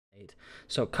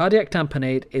So cardiac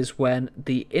tamponade is when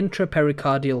the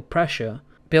intrapericardial pressure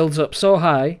builds up so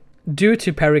high due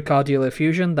to pericardial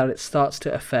effusion that it starts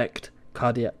to affect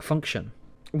cardiac function.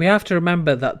 We have to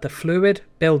remember that the fluid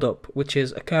buildup which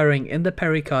is occurring in the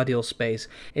pericardial space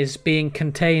is being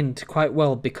contained quite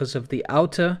well because of the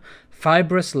outer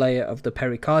fibrous layer of the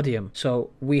pericardium.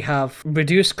 So we have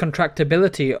reduced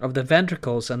contractibility of the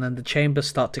ventricles, and then the chambers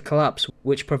start to collapse,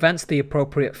 which prevents the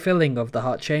appropriate filling of the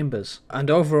heart chambers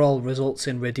and overall results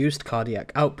in reduced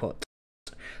cardiac output.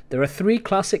 There are three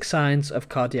classic signs of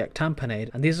cardiac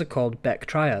tamponade, and these are called Beck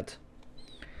Triad.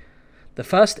 The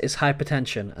first is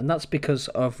hypertension, and that's because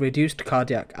of reduced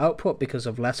cardiac output because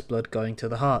of less blood going to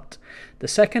the heart. The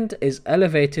second is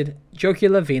elevated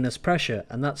jugular venous pressure,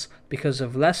 and that's because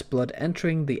of less blood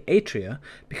entering the atria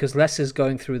because less is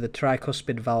going through the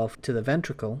tricuspid valve to the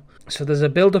ventricle. So there's a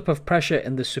buildup of pressure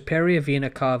in the superior vena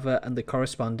cava and the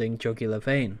corresponding jugular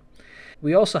vein.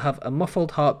 We also have a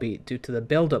muffled heartbeat due to the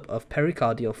buildup of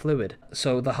pericardial fluid.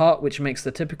 So the heart, which makes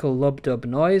the typical lub-dub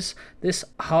noise, this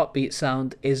heartbeat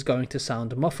sound is going to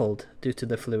sound muffled due to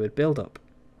the fluid buildup.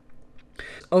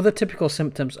 Other typical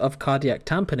symptoms of cardiac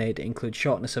tamponade include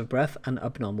shortness of breath and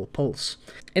abnormal pulse.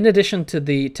 In addition to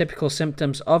the typical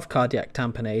symptoms of cardiac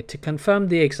tamponade, to confirm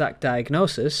the exact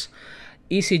diagnosis,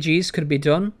 ECGs could be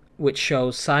done, which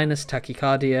shows sinus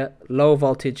tachycardia, low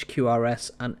voltage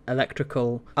QRS, and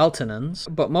electrical alternans,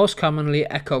 but most commonly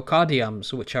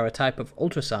echocardiograms, which are a type of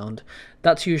ultrasound.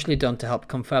 That's usually done to help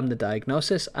confirm the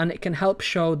diagnosis, and it can help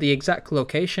show the exact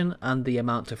location and the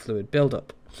amount of fluid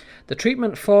buildup. The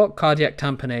treatment for cardiac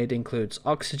tamponade includes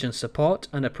oxygen support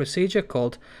and a procedure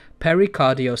called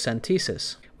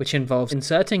Pericardiocentesis, which involves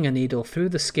inserting a needle through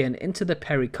the skin into the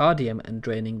pericardium and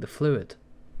draining the fluid.